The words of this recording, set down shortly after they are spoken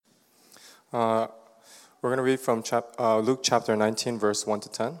Uh, we're going to read from Luke chapter 19, verse 1 to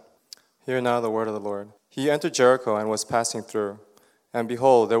 10. Hear now the word of the Lord. He entered Jericho and was passing through. And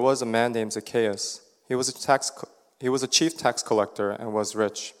behold, there was a man named Zacchaeus. He was a chief tax collector and was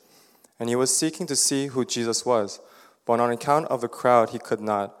rich. And he was seeking to see who Jesus was. But on account of the crowd he could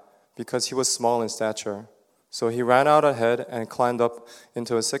not, because he was small in stature. So he ran out ahead and climbed up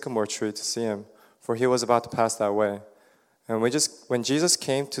into a sycamore tree to see him, for he was about to pass that way. And when Jesus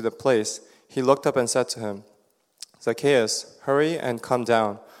came to the place, he looked up and said to him, Zacchaeus, hurry and come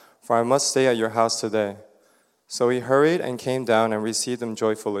down, for I must stay at your house today. So he hurried and came down and received him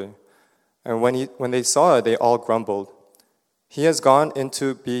joyfully. And when they saw it, they all grumbled. He has gone in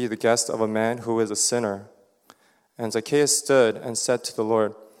to be the guest of a man who is a sinner. And Zacchaeus stood and said to the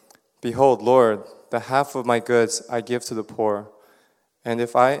Lord, Behold, Lord, the half of my goods I give to the poor. And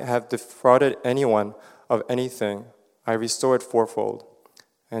if I have defrauded anyone of anything, I restore it fourfold.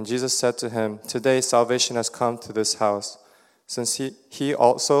 And Jesus said to him, Today salvation has come to this house, since he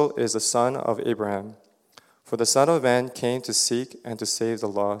also is the son of Abraham. For the Son of Man came to seek and to save the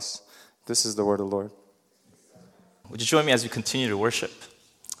lost. This is the word of the Lord. Would you join me as we continue to worship,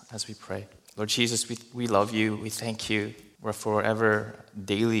 as we pray? Lord Jesus, we love you. We thank you. We're forever,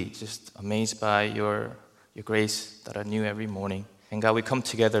 daily, just amazed by your grace that are new every morning. And God, we come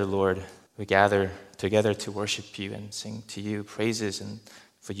together, Lord. We gather together to worship you and sing to you praises, and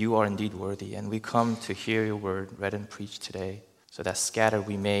for you are indeed worthy. And we come to hear your word read and preached today, so that scattered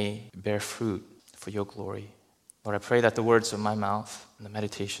we may bear fruit for your glory. Lord, I pray that the words of my mouth and the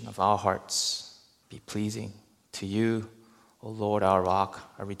meditation of our hearts be pleasing to you, O Lord, our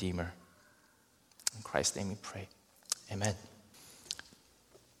rock, our Redeemer. In Christ's name we pray. Amen.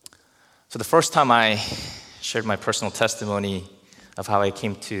 So the first time I shared my personal testimony of how I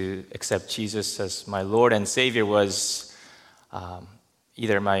came to accept Jesus as my Lord and Savior was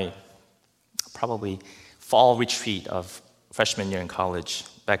either my probably fall retreat of freshman year in college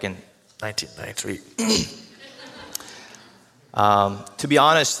back in 1993. To be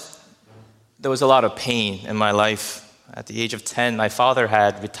honest, there was a lot of pain in my life. At the age of 10, my father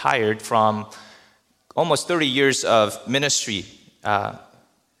had retired from almost 30 years of ministry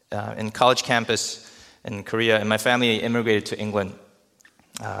in college campus in Korea, and my family immigrated to England,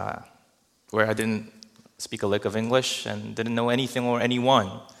 where I didn't speak a lick of English and didn't know anything or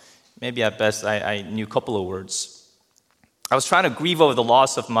anyone. Maybe at best I knew a couple of words. I was trying to grieve over the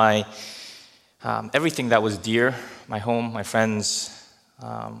loss of my everything that was dear, my home, my friends,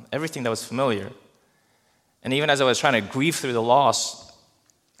 everything that was familiar. And even as I was trying to grieve through the loss,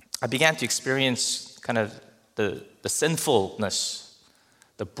 I began to experience kind of the sinfulness,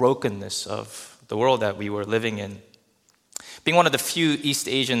 the brokenness of the world that we were living in. Being one of the few East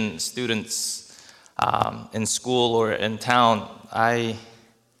Asian students in school or in town, I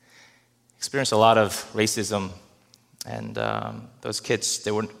experienced a lot of racism. And those kids,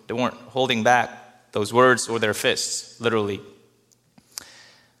 they weren't holding back those words or their fists, literally.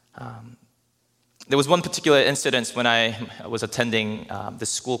 There was one particular incident when I was attending this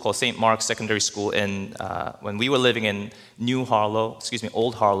school called St. Mark's Secondary School when we were living in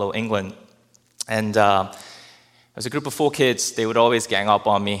Old Harlow, England. And there was a group of 4 kids. They would always gang up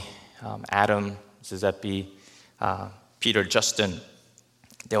on me. Adam, Giuseppe, Peter, Justin.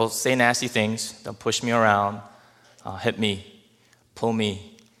 They'll say nasty things. They'll push me around. Hit me, pull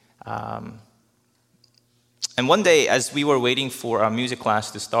me. And one day, as we were waiting for our music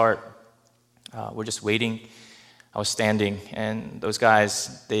class to start, we're just waiting. I was standing, and those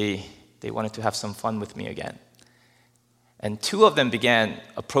guys, they wanted to have some fun with me again. And 2 of them began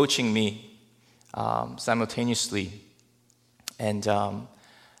approaching me simultaneously, and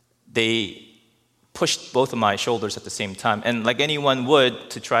they pushed both of my shoulders at the same time. And like anyone would,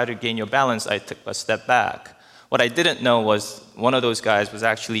 to try to gain your balance, I took a step back. What I didn't know was one of those guys was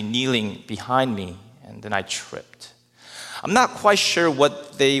actually kneeling behind me, and then I tripped. I'm not quite sure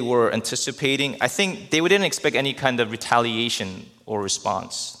what they were anticipating. I think they didn't expect any kind of retaliation or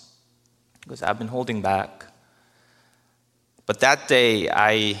response, because I've been holding back. But that day,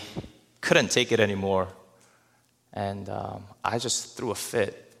 I couldn't take it anymore, and I just threw a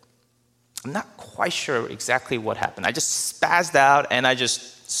fit. I'm not quite sure exactly what happened. I just spazzed out, and I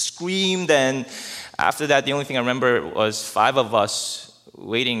just screamed, and after that, the only thing I remember was 5 of us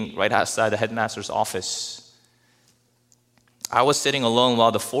waiting right outside the headmaster's office. I was sitting alone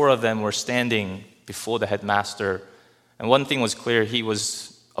while the 4 of them were standing before the headmaster. And one thing was clear, he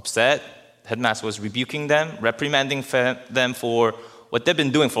was upset. The headmaster was rebuking them, reprimanding them for what they've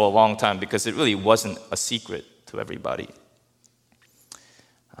been doing for a long time, because it really wasn't a secret to everybody.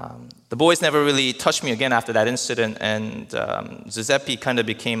 The boys never really touched me again after that incident, and Giuseppe kind of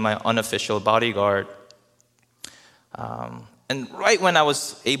became my unofficial bodyguard. And right when I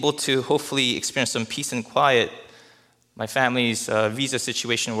was able to hopefully experience some peace and quiet, my family's visa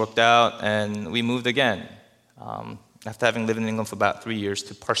situation worked out, and we moved again, after having lived in England for about 3 years,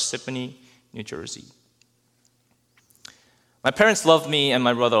 to Parsippany, New Jersey. My parents loved me and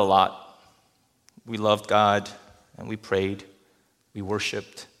my brother a lot. We loved God, and we prayed, we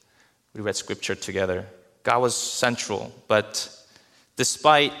worshiped, we read scripture together. God was central, but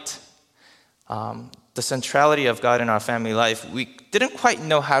despite the centrality of God in our family life, we didn't quite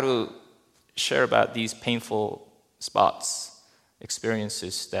know how to share about these painful spots,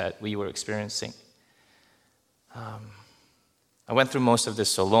 experiences that we were experiencing. I went through most of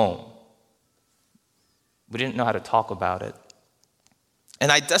this alone. We didn't know how to talk about it.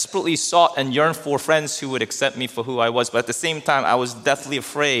 And I desperately sought and yearned for friends who would accept me for who I was, but at the same time, I was deathly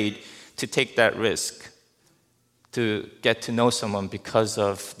afraid to take that risk, to get to know someone because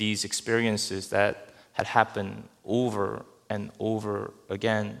of these experiences that had happened over and over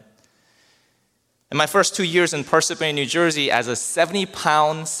again. In my first 2 years in Parsippany, New Jersey, as a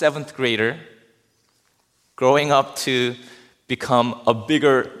 70-pound 7th grader, growing up to become a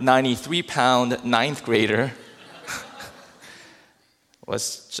bigger 93-pound 9th grader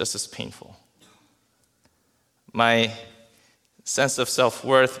was just as painful. My sense of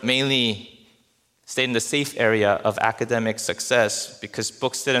self-worth mainly stayed in the safe area of academic success because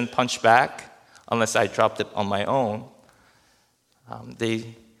books didn't punch back unless I dropped it on my own.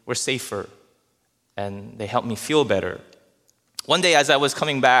 They were safer, and they helped me feel better. One day, as I was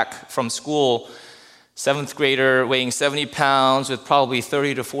coming back from school, 7th grader weighing 70 pounds with probably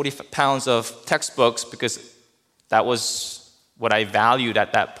 30 to 40 pounds of textbooks, because that was what I valued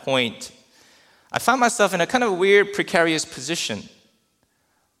at that point, I found myself in a kind of weird, precarious position.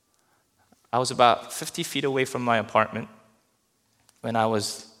 I was about 50 feet away from my apartment when I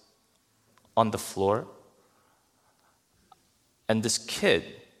was on the floor. And this kid,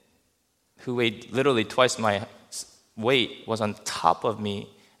 who weighed literally twice my weight, was on top of me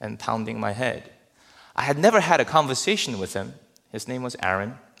and pounding my head. I had never had a conversation with him. His name was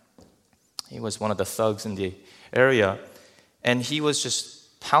Aaron. He was one of the thugs in the area. And he was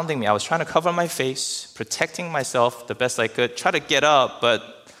just pounding me. I was trying to cover my face, protecting myself the best I could, try to get up,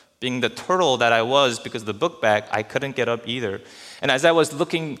 but being the turtle that I was because of the book bag, I couldn't get up either. And as I was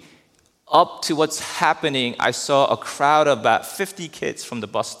looking up to what's happening, I saw a crowd of about 50 kids from the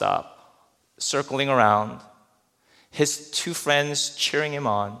bus stop circling around, his 2 friends cheering him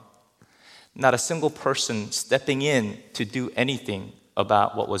on, not a single person stepping in to do anything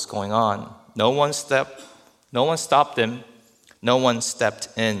about what was going on. No one stopped him, no one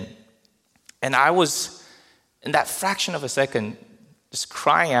stepped in. And I was, in that fraction of a second, just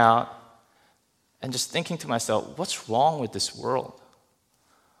crying out and just thinking to myself, what's wrong with this world?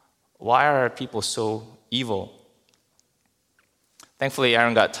 Why are people so evil? Thankfully,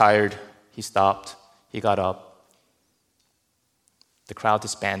 Aaron got tired. He stopped. He got up. The crowd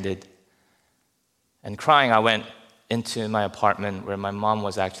disbanded. And crying, I went into my apartment where my mom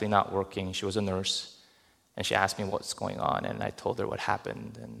was actually not working. She was a nurse. And she asked me what's going on. And I told her what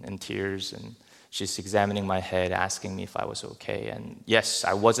happened, and in tears. And she's examining my head, asking me if I was okay. And yes,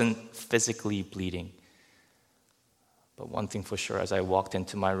 I wasn't physically bleeding. But one thing for sure, as I walked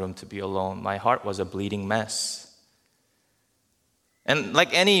into my room to be alone, my heart was a bleeding mess. And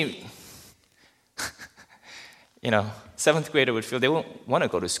like any, 7th grader would feel, they wouldn't want to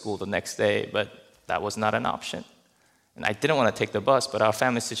go to school the next day, but that was not an option. And I didn't want to take the bus, but our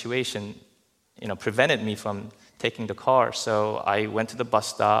family situation, prevented me from taking the car. So I went to the bus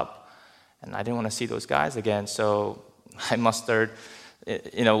stop, and I didn't want to see those guys again. So I mustered,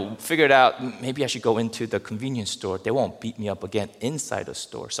 figured out maybe I should go into the convenience store. They won't beat me up again inside the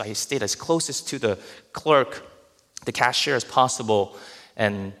store. So I stayed as closest to the clerk, the cashier, as possible,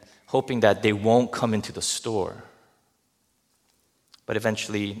 and hoping that they won't come into the store. But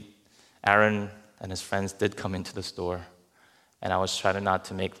eventually, Aaron and his friends did come into the store, and I was trying not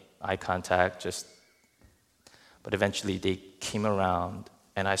to make eye contact, but eventually they came around,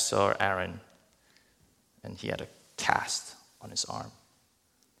 and I saw Aaron, and he had a cast on his arm.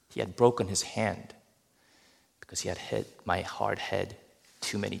 He had broken his hand because he had hit my hard head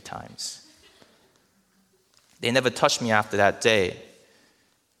too many times. They never touched me after that day,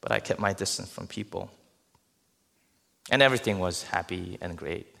 but I kept my distance from people. And everything was happy and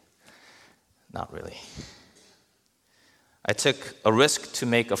great. Not really. I took a risk to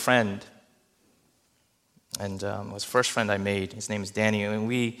make a friend. And it was the first friend I made. His name is Danny. And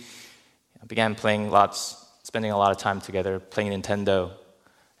we began spending a lot of time together, playing Nintendo.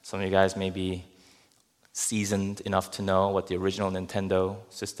 Some of you guys may be seasoned enough to know what the original Nintendo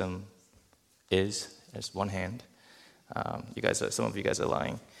system is. There's one hand. Some of you guys are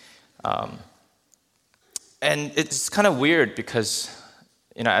lying. And it's kind of weird because,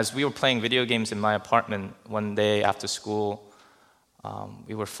 as we were playing video games in my apartment one day after school,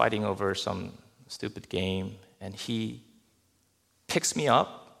 we were fighting over some stupid game, and he picks me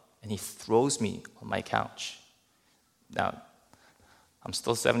up and he throws me on my couch. Now, I'm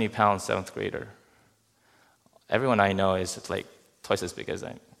still 70 pounds, 7th grader. Everyone I know is like twice as big as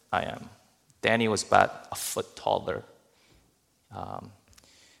I am. Danny was about a foot taller.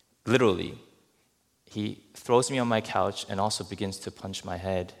 Literally, he throws me on my couch and also begins to punch my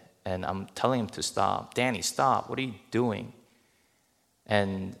head. And I'm telling him to stop. Danny, stop. What are you doing?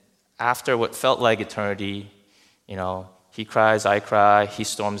 And after what felt like eternity, he cries, I cry, he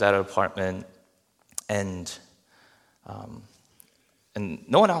storms out of the apartment. And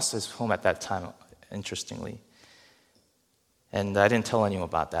no one else is home at that time, interestingly. And I didn't tell anyone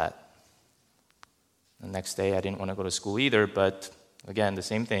about that. The next day, I didn't want to go to school either, but again, the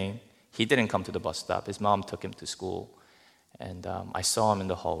same thing. He didn't come to the bus stop. His mom took him to school. And I saw him in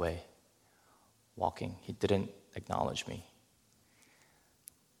the hallway, walking. He didn't acknowledge me.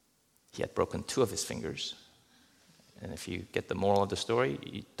 He had broken 2 of his fingers. And if you get the moral of the story,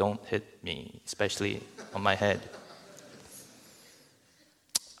 you don't hit me, especially on my head.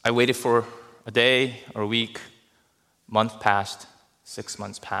 I waited for a day or a week. Month passed, 6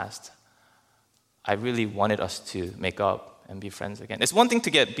 months passed. I really wanted us to make up and be friends again. It's one thing to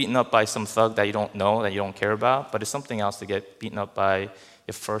get beaten up by some thug that you don't know, that you don't care about, but it's something else to get beaten up by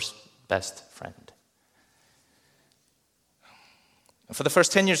your first best friend. For the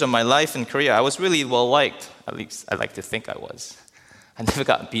first 10 years of my life in Korea, I was really well-liked. At least I like to think I was. I never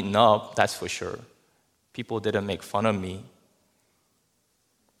got beaten up, that's for sure. People didn't make fun of me.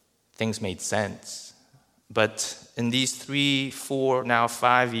 Things made sense. But in these 3, 4, now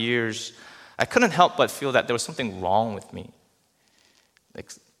 5 years, I couldn't help but feel that there was something wrong with me.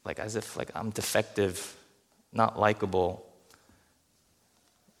 Like as if I'm defective, not likable.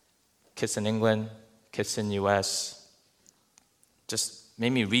 Kids in England, kids in US, just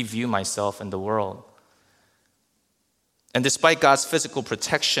made me review myself in the world. And despite God's physical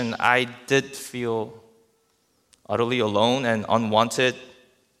protection, I did feel utterly alone and unwanted.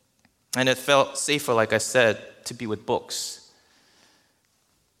 And it felt safer, like I said, to be with books.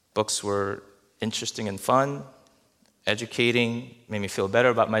 Books were interesting and fun, educating, made me feel better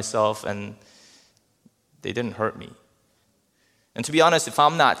about myself, and they didn't hurt me. And to be honest, if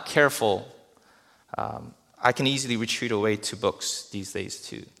I'm not careful, I can easily retreat away to books these days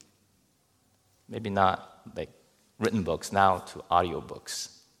too. Maybe not like written books, now to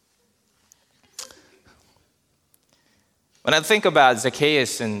audiobooks. When I think about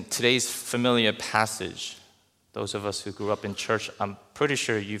Zacchaeus in today's familiar passage, those of us who grew up in church, I'm pretty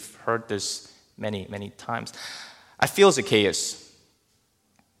sure you've heard this many, many times. I feel Zacchaeus.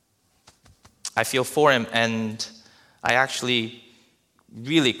 I feel for him, and I actually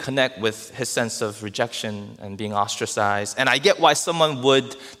really connect with his sense of rejection and being ostracized. And I get why someone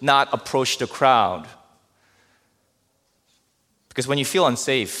would not approach the crowd. Because when you feel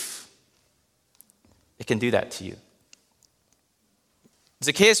unsafe, it can do that to you.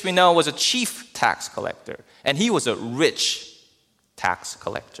 Zacchaeus, we know, was a chief tax collector, and he was a rich tax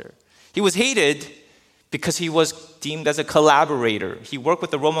collector. He was hated because he was deemed as a collaborator. He worked with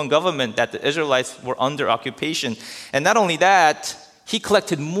the Roman government that the Israelites were under occupation. And not only that, he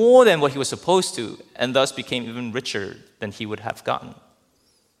collected more than what he was supposed to, and thus became even richer than he would have gotten.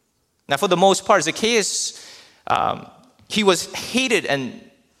 Now, for the most part, Zacchaeus, he was hated, and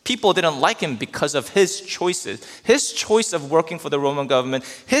people didn't like him because of his choices. His choice of working for the Roman government,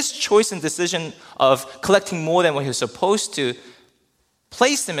 his choice and decision of collecting more than what he was supposed to,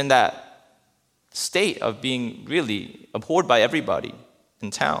 placed him in that state of being really abhorred by everybody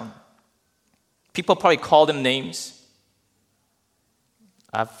in town. People probably called him names.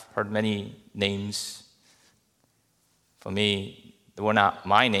 I've heard many names. For me, they were not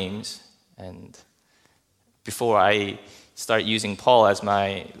my names. And before I started using Paul as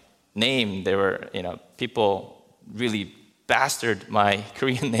my name, there were, people really bastard my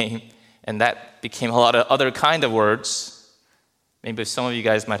Korean name, and that became a lot of other kind of words. Maybe some of you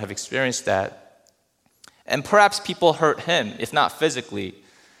guys might have experienced that. And perhaps people hurt him, if not physically,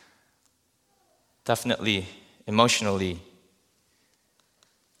 definitely emotionally,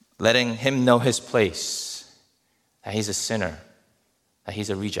 letting him know his place, that he's a sinner, that he's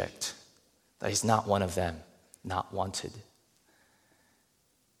a reject, that he's not one of them, not wanted.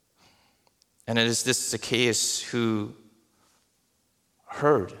 And it is this Zacchaeus who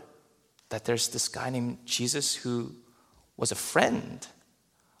heard that there's this guy named Jesus who was a friend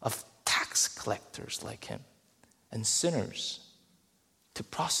of tax collectors like him and sinners to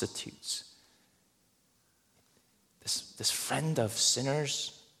prostitutes. This friend of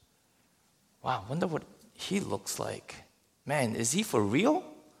sinners, wow, wonder what he looks like. Man, is he for real?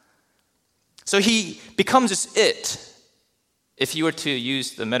 So he becomes this it. If you were to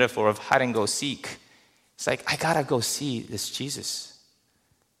use the metaphor of hide and go seek, it's like, I gotta go see this Jesus.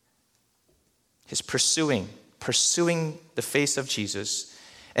 He's pursuing the face of Jesus.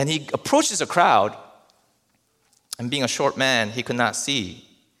 And he approaches a crowd, and being a short man, he could not see.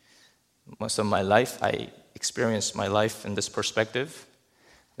 Most of my life, I experienced my life in this perspective.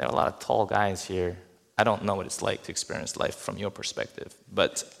 There are a lot of tall guys here. I don't know what it's like to experience life from your perspective,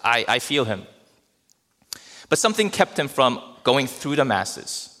 but I feel him. But something kept him from going through the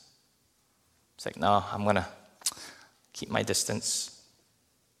masses. It's like, no, I'm going to keep my distance.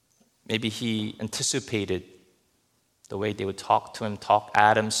 Maybe he anticipated the way they would talk to him, talk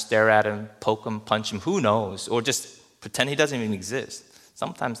at him, stare at him, poke him, punch him, who knows? Or just pretend he doesn't even exist.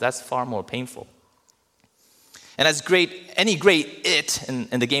 Sometimes that's far more painful. And as any great it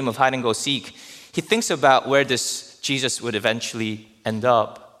in the game of hide and go seek, he thinks about where this Jesus would eventually end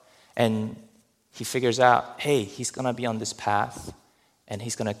up. And he figures out, hey, he's going to be on this path, and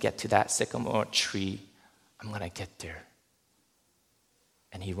he's going to get to that sycamore tree. I'm going to get there.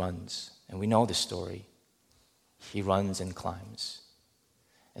 And he runs. And we know the story. He runs and climbs.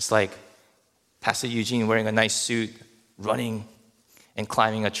 It's like Pastor Eugene wearing a nice suit, running and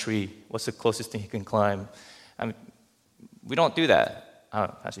climbing a tree. What's the closest thing he can climb? I mean, we don't do that. I don't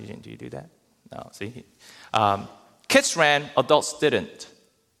know, Pastor Eugene, do you do that? No, see? Kids ran, adults didn't.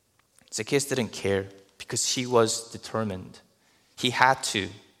 Zacchaeus didn't care because he was determined. He had to.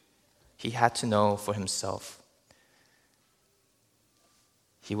 He had to know for himself.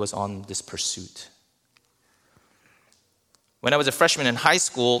 He was on this pursuit. When I was a freshman in high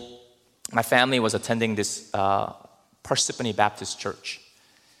school, my family was attending this Parsippany Baptist Church.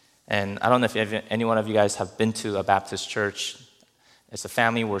 And I don't know if any one of you guys have been to a Baptist church. It's a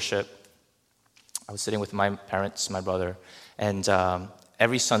family worship. I was sitting with my parents, my brother, and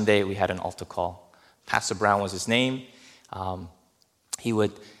every Sunday we had an altar call. Pastor Brown was his name. He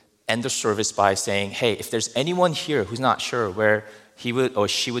would end the service by saying, hey, if there's anyone here who's not sure where he would or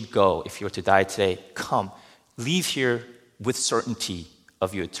she would go if you were to die today, come, leave here with certainty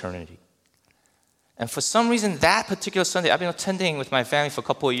of your eternity. And for some reason, that particular Sunday, I've been attending with my family for a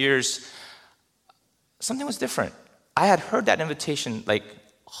couple of years, something was different. I had heard that invitation like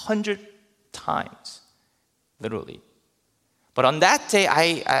 100 times, literally. But on that day,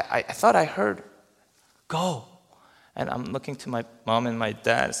 I thought I heard, go. And I'm looking to my mom and my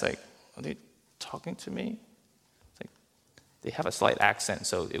dad. It's like, are they talking to me? It's like, they have a slight accent,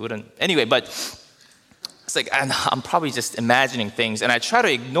 so it wouldn't. Anyway, but it's like, I'm probably just imagining things. And I try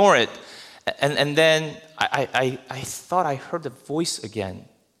to ignore it. And then I thought I heard the voice again.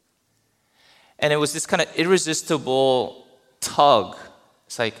 And it was this kind of irresistible tug.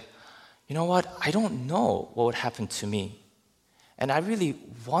 It's like, you know what? I don't know what would happen to me. And I really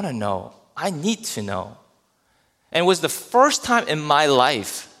want to know. I need to know. And it was the first time in my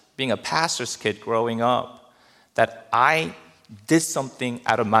life, being a pastor's kid growing up, that I did something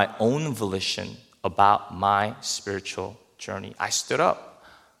out of my own volition about my spiritual journey. I stood up.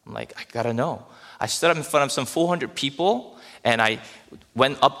 I'm like, I gotta know. I stood up in front of some 400 people, and I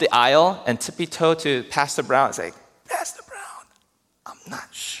went up the aisle and tippy-toe to Pastor Brown. It's like, Pastor Brown, I'm not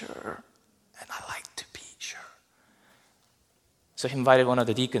sure, and I like to be sure. So he invited one of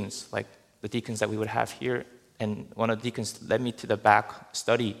the deacons, like the deacons that we would have here, and one of the deacons led me to the back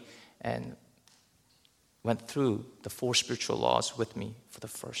study and went through the 4 spiritual laws with me for the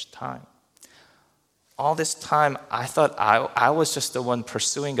first time. All this time, I thought I was just the one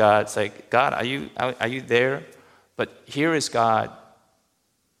pursuing God. It's like, God, are you there? But here is God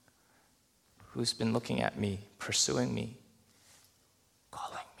who's been looking at me, pursuing me,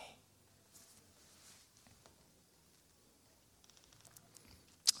 calling me.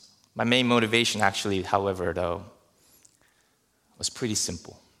 My main motivation, actually, however, though, was pretty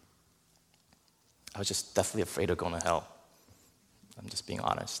simple. I was just deathly afraid of going to hell. I'm just being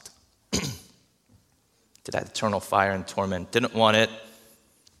honest. To that eternal fire and torment. Didn't want it.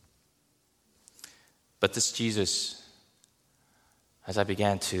 But this Jesus, as I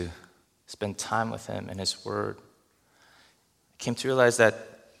began to spend time with him and his word, I came to realize that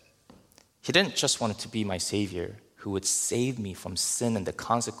he didn't just want to be my Savior who would save me from sin and the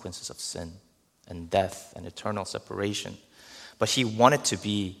consequences of sin and death and eternal separation, but he wanted to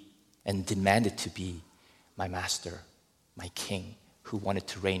be and demanded to be my master, my king, who wanted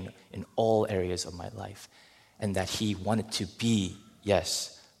to reign in all areas of my life, and that he wanted to be,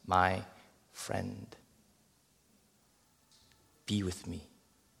 yes, my friend. Be with me.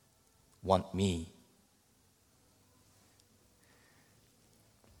 Want me.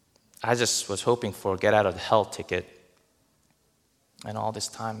 I just was hoping for a get out of hell ticket. And all this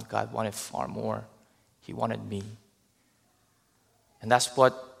time, God wanted far more. He wanted me. And that's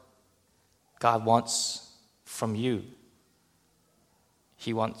what God wants from you.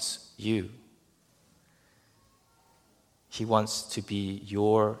 He wants you. He wants to be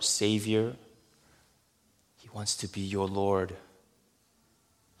your Savior. He wants to be your Lord.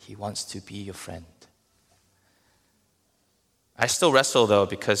 He wants to be your friend. I still wrestle, though,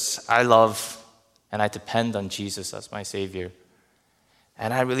 because I love and I depend on Jesus as my Savior.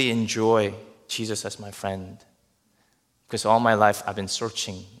 And I really enjoy Jesus as my friend. Because all my life I've been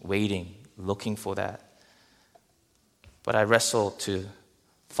searching, waiting, looking for that. But I wrestle to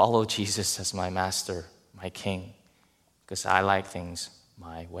follow Jesus as my master, my king, because I like things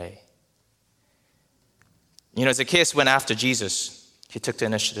my way. You know, Zacchaeus went after Jesus. He took the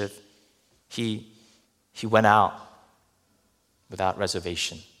initiative. He went out without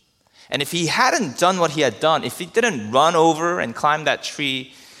reservation. And if he hadn't done what he had done, if he didn't run over and climb that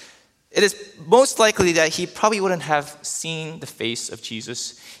tree, it is most likely that he probably wouldn't have seen the face of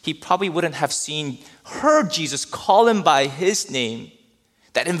Jesus. He probably wouldn't have heard Jesus call him by his name,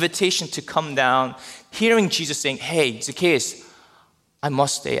 that invitation to come down, hearing Jesus saying, "Hey, Zacchaeus, I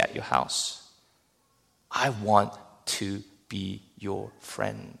must stay at your house. I want to be your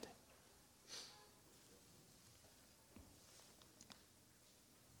friend."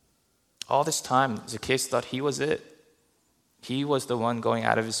 All this time, Zacchaeus thought he was it. He was the one going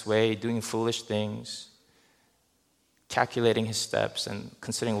out of his way, doing foolish things, calculating his steps and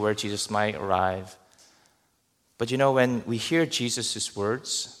considering where Jesus might arrive. But you know, when we hear Jesus'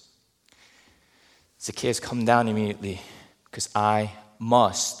 words, Zacchaeus, come down immediately, because I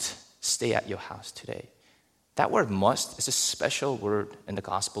must stay at your house today. That word must is a special word in the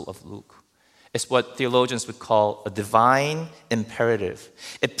Gospel of Luke. It's what theologians would call a divine imperative.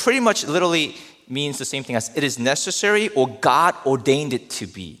 It pretty much literally means the same thing as it is necessary or God ordained it to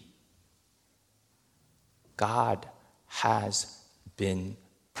be. God has been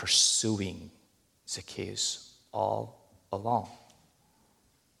pursuing Zacchaeus all along.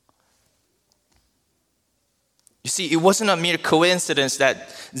 You see, it wasn't a mere coincidence that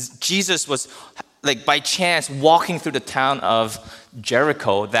Jesus was, like by chance, walking through the town of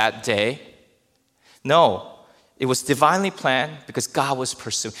Jericho that day. No, it was divinely planned because God was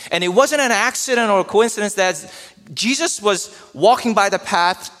pursuing. And it wasn't an accident or a coincidence that Jesus was walking by the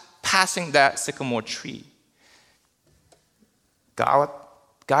path, passing that sycamore tree. God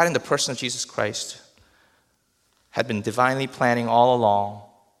in the person of Jesus Christ had been divinely planning all along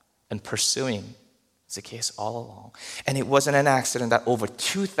and pursuing Zacchaeus all along. And it wasn't an accident that over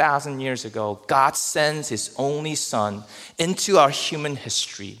 2,000 years ago, God sends his only son into our human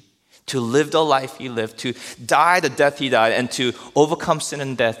history to live the life he lived, to die the death he died, and to overcome sin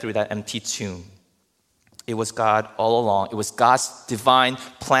and death through that empty tomb. It was God all along. It was God's divine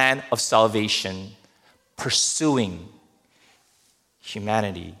plan of salvation, pursuing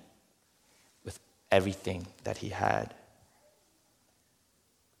humanity with everything that he had.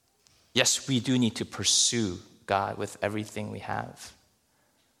 Yes, we do need to pursue God with everything we have,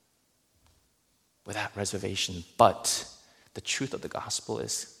 without reservation. But the truth of the gospel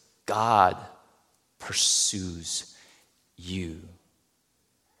is God pursues you.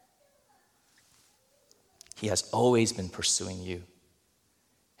 He has always been pursuing you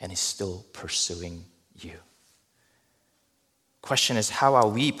and is still pursuing you. Question is, how are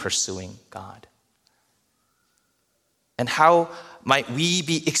we pursuing God? And how might we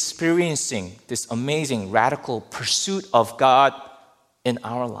be experiencing this amazing, radical pursuit of God in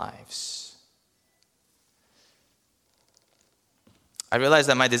our lives? I realized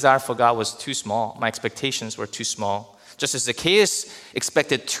that my desire for God was too small. My expectations were too small. Just as Zacchaeus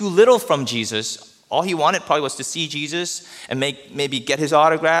expected too little from Jesus, all he wanted probably was to see Jesus and maybe get his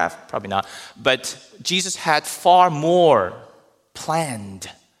autograph. Probably not. But Jesus had far more planned.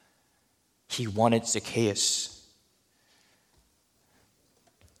 He wanted Zacchaeus.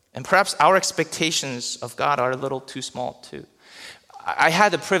 And perhaps our expectations of God are a little too small too. I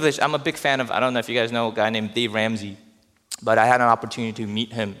had the privilege, I'm a big fan of, I don't know if you guys know a guy named Dave Ramsey, but I had an opportunity to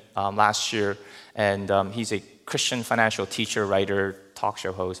meet him last year. And he's a Christian financial teacher, writer, talk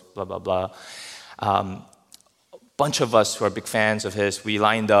show host, blah, blah, blah. A bunch of us who are big fans of his, we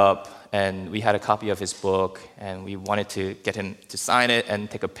lined up and we had a copy of his book and we wanted to get him to sign it and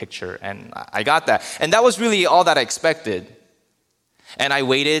take a picture. And I got that. And that was really all that I expected. And I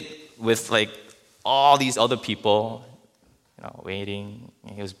waited with like all these other people, waiting.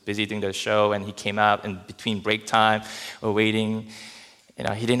 He was busy doing the show, and he came out in between break time. We're waiting.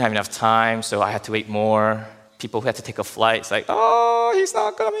 He didn't have enough time, so I had to wait more. People who had to take a flight, it's like, oh, he's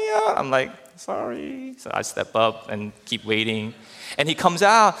not coming out. I'm like, sorry. So I step up and keep waiting. And he comes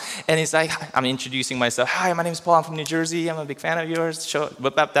out, and he's like, I'm introducing myself. Hi, my name is Paul. I'm from New Jersey. I'm a big fan of yours.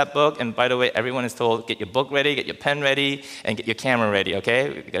 Whip up that book. And by the way, everyone is told, get your book ready, get your pen ready, and get your camera ready, okay?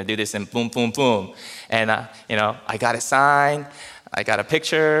 We're going to do this in boom, boom, boom. And, I got it signed. I got a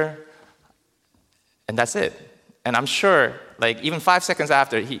picture. And that's it. And I'm sure, even 5 seconds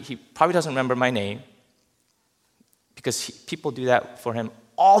after, he probably doesn't remember my name because people do that for him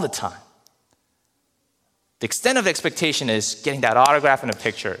all the time. The extent of expectation is getting that autograph and a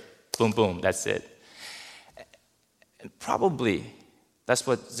picture. Boom, boom, that's it. And probably that's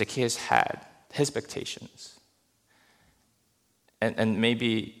what Zacchaeus had, his expectations. And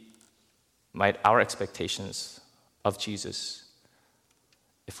maybe our expectations of Jesus,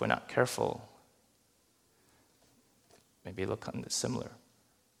 if we're not careful, maybe look kind of similar.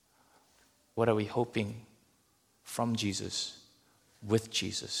 What are we hoping from Jesus, with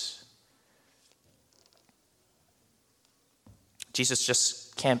Jesus? Jesus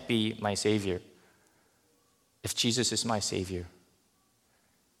just can't be my Savior. If Jesus is my Savior,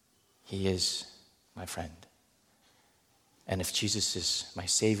 He is my friend. And if Jesus is my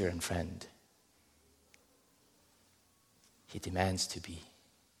Savior and friend, He demands to be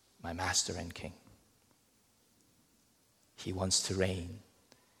my Master and King. He wants to reign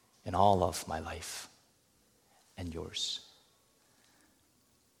in all of my life and yours.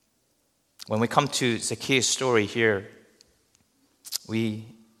 When we come to Zacchaeus' story here, we,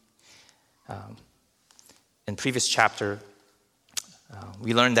 in previous chapter,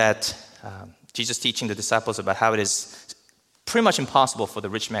 we learned that Jesus teaching the disciples about how it is pretty much impossible for the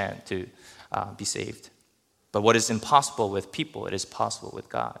rich man to be saved. But what is impossible with people, it is possible with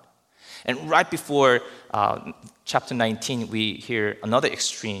God. And right before chapter 19, we hear another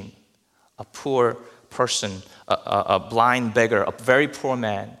extreme, a poor person, a blind beggar, a very poor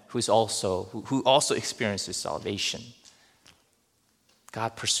man who also experiences salvation.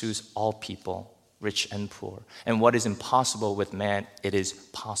 God pursues all people, rich and poor. And what is impossible with man, it is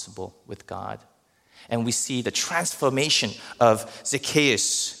possible with God. And we see the transformation of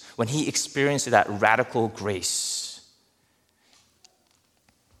Zacchaeus when he experienced that radical grace.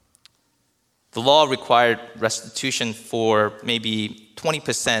 The law required restitution for maybe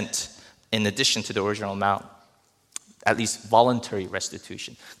 20% in addition to the original amount, at least voluntary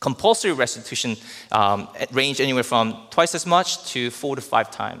restitution. Compulsory restitution ranged anywhere from twice as much to 4 to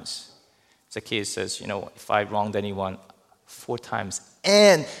 5 times. Zacchaeus says, if I wronged anyone 4 times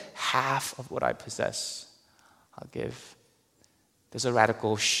and half of what I possess, I'll give. There's a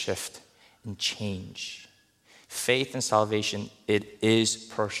radical shift and change. Faith and salvation, it is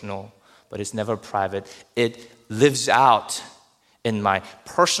personal, but it's never private. It lives out in my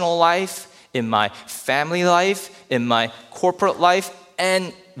personal life, in my family life, in my corporate life,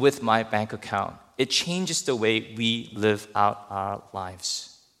 and with my bank account. It changes the way we live out our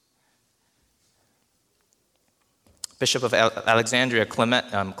lives. Bishop of Alexandria,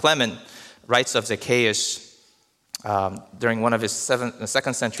 Clement, writes of Zacchaeus during one of his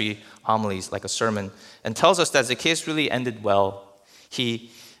 2nd century homilies, like a sermon, and tells us that Zacchaeus really ended well. He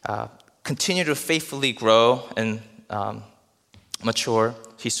continued to faithfully grow and mature.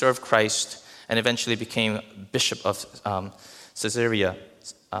 He served Christ and eventually became bishop of Caesarea.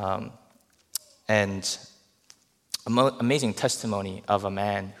 And amazing testimony of a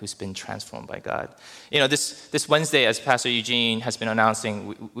man who's been transformed by God. This Wednesday, as Pastor Eugene has been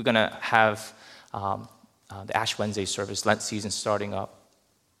announcing, we're going to have the Ash Wednesday service, Lent season starting up.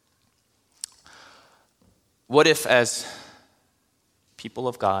 What if, as people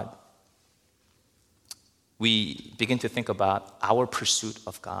of God, we begin to think about our pursuit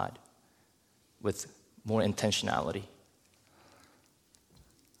of God with more intentionality?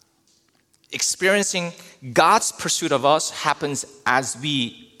 Experiencing God's pursuit of us happens as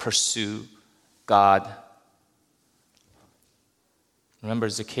we pursue God. Remember,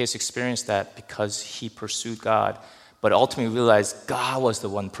 Zacchaeus experienced that because he pursued God, but ultimately realized God was the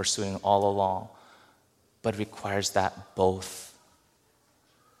one pursuing all along. But it requires that both.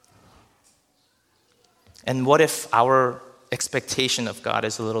 And what if our expectation of God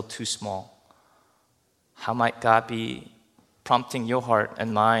is a little too small? How might God be prompting your heart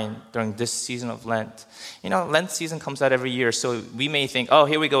and mine during this season of Lent? Lent season comes out every year, so we may think, oh,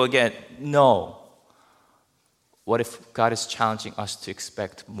 here we go again. No. What if God is challenging us to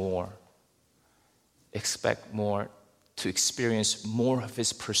expect more? Expect more to experience more of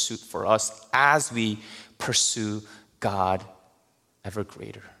his pursuit for us as we pursue God ever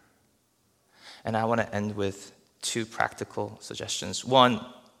greater. And I want to end with 2 practical suggestions. One,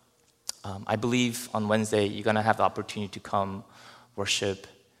 I believe on Wednesday you're going to have the opportunity to come worship,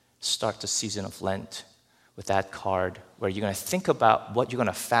 start the season of Lent with that card where you're going to think about what you're going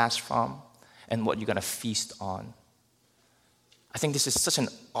to fast from and what you're going to feast on. I think this is such an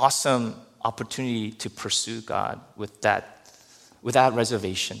awesome opportunity to pursue God without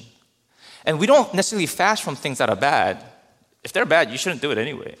reservation. And we don't necessarily fast from things that are bad. If they're bad, you shouldn't do it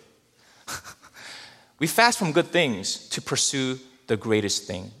anyway. We fast from good things to pursue the greatest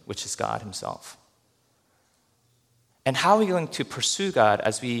thing, which is God himself. And how are we going to pursue God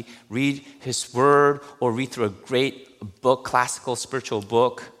as we read his word or read through a great book, classical spiritual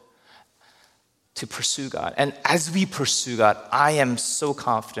book, to pursue God? And as we pursue God, I am so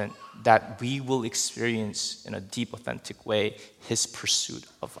confident that we will experience in a deep, authentic way his pursuit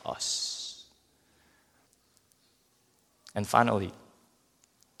of us. And finally,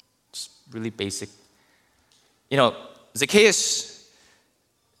 just really basic. Zacchaeus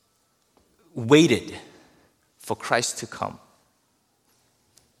waited for Christ to come.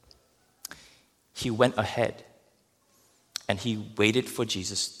 He went ahead and he waited for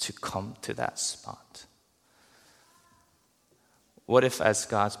Jesus to come to that spot. What if, as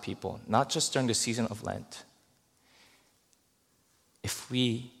God's people, not just during the season of Lent, if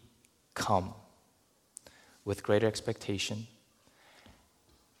we come with greater expectation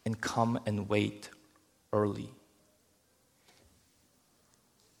and come and wait early,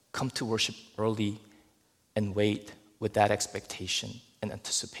 come to worship early and wait with that expectation and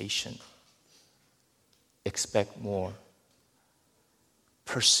anticipation. Expect more.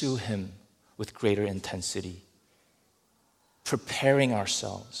 Pursue him with greater intensity. Preparing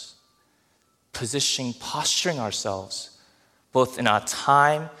ourselves, posturing ourselves, both in our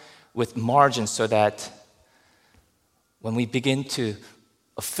time with margin so that when we begin to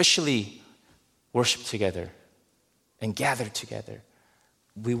officially worship together and gather together,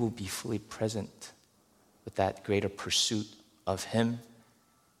 we will be fully present with that greater pursuit of him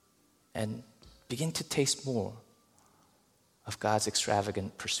and begin to taste more of God's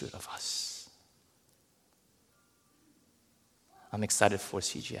extravagant pursuit of us. I'm excited for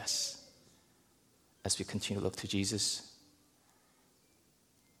CGS as we continue to look to Jesus.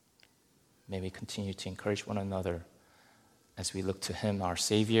 May we continue to encourage one another as we look to him, our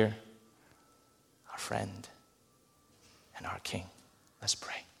Savior, our friend, and our King. Let's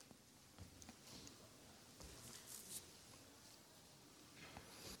pray.